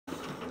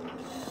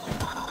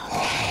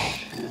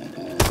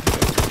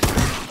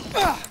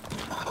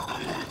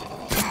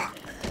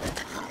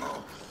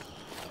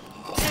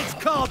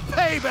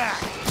payback!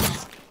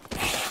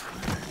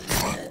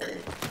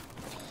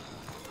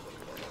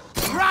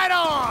 Right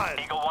on!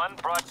 Eagle 1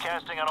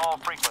 broadcasting on all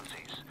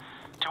frequencies.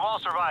 To all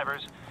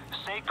survivors,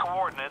 stay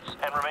coordinates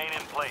and remain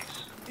in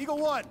place. Eagle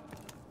 1,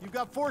 you've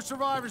got 4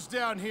 survivors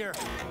down here.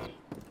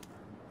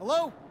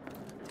 Hello?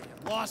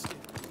 Damn, lost it.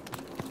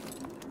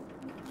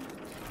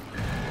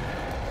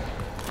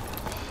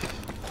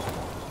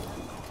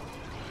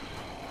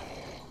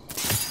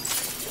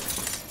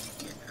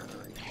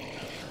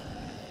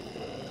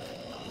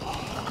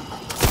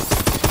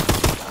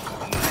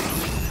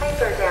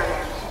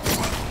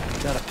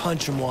 Gotta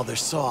punch them while they're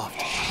soft.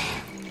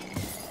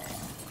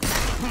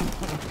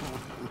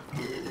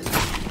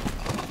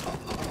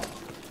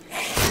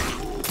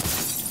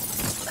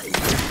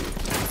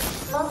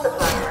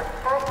 Multiplier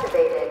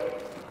activated.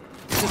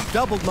 Just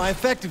doubled my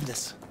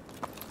effectiveness.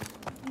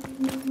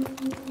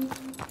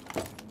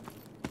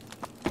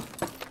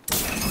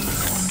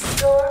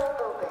 Door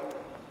open.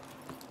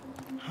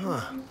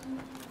 Huh.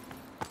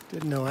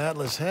 Didn't know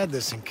Atlas had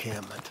this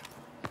encampment.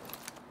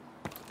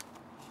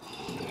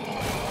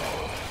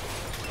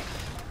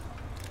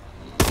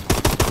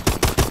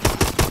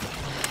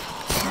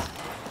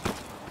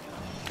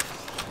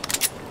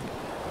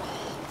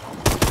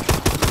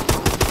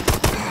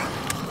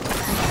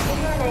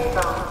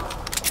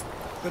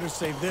 Better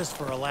save this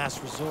for a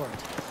last resort.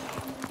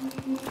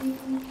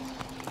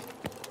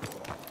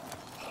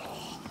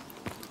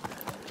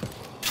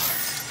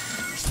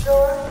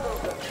 Door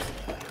open.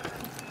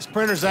 This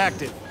printer's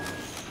active.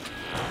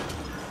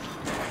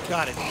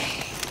 Got it.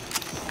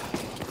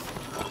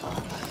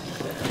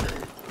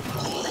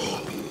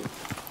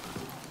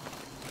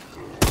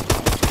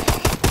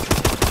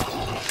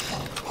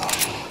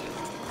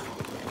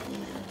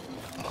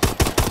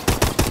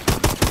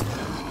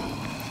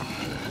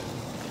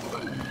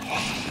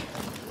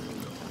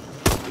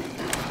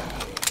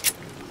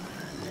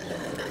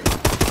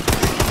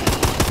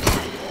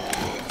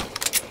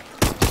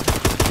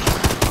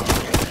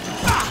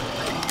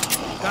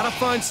 Gotta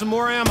find some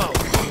more ammo.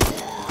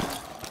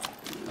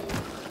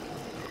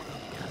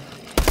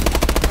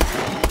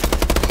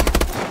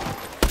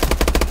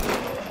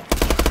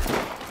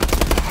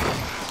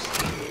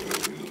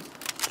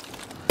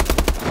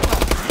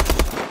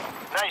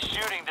 Nice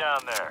shooting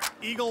down there.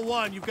 Eagle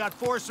 1, you've got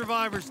 4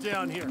 survivors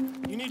down here.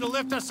 You need to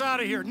lift us out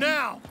of here,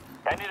 now!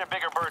 I need a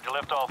bigger bird to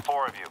lift all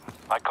 4 of you.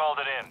 I called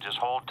it in. Just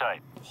hold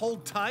tight.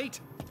 Hold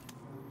tight?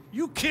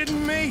 You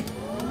kidding me?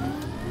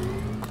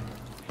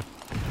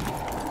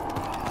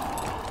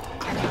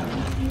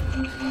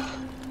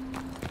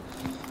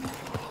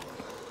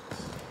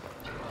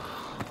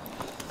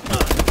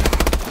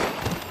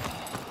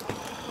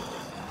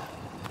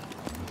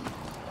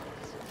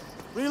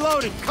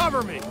 Reloading,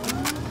 cover me!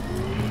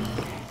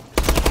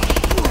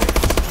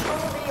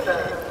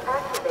 Reload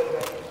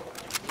activated.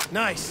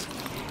 Nice.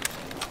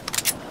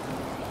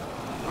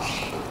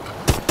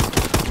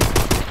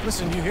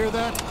 Listen, you hear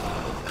that?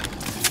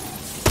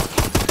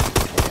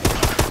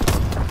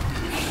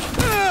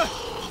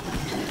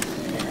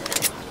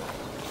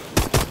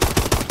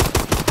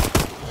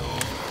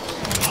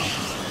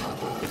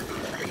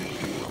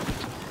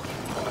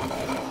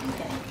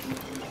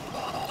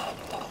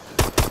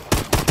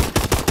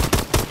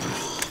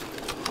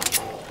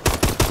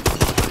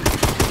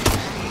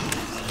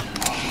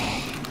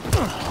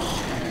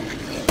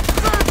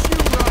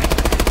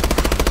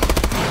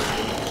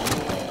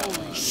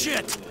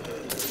 Shit!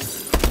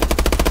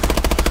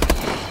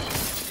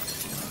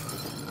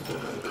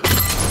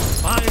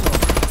 Finally!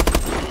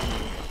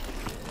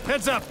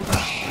 Heads up!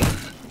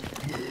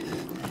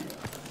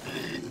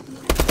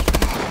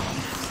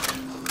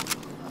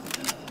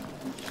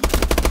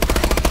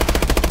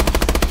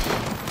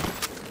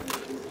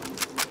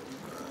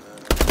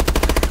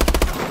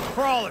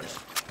 Crawlers!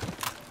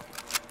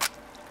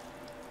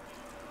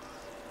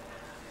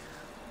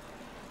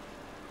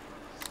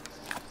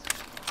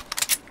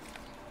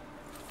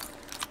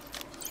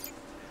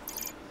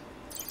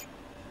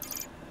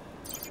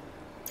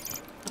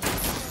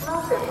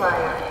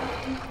 Multiplier.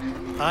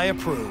 I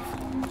approve.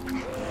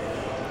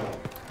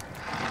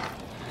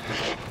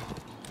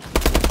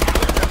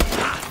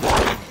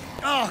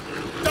 Oh,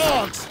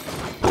 dogs!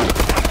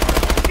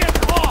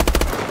 Get off!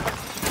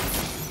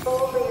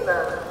 Full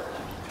reload.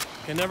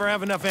 Can never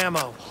have enough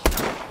ammo.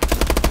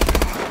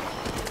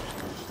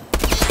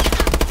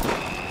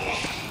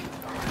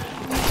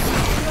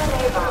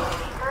 DNA bomb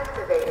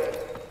activated.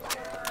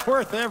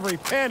 Worth every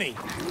penny.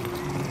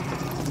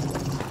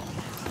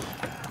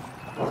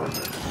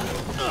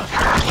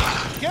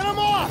 Get him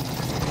off!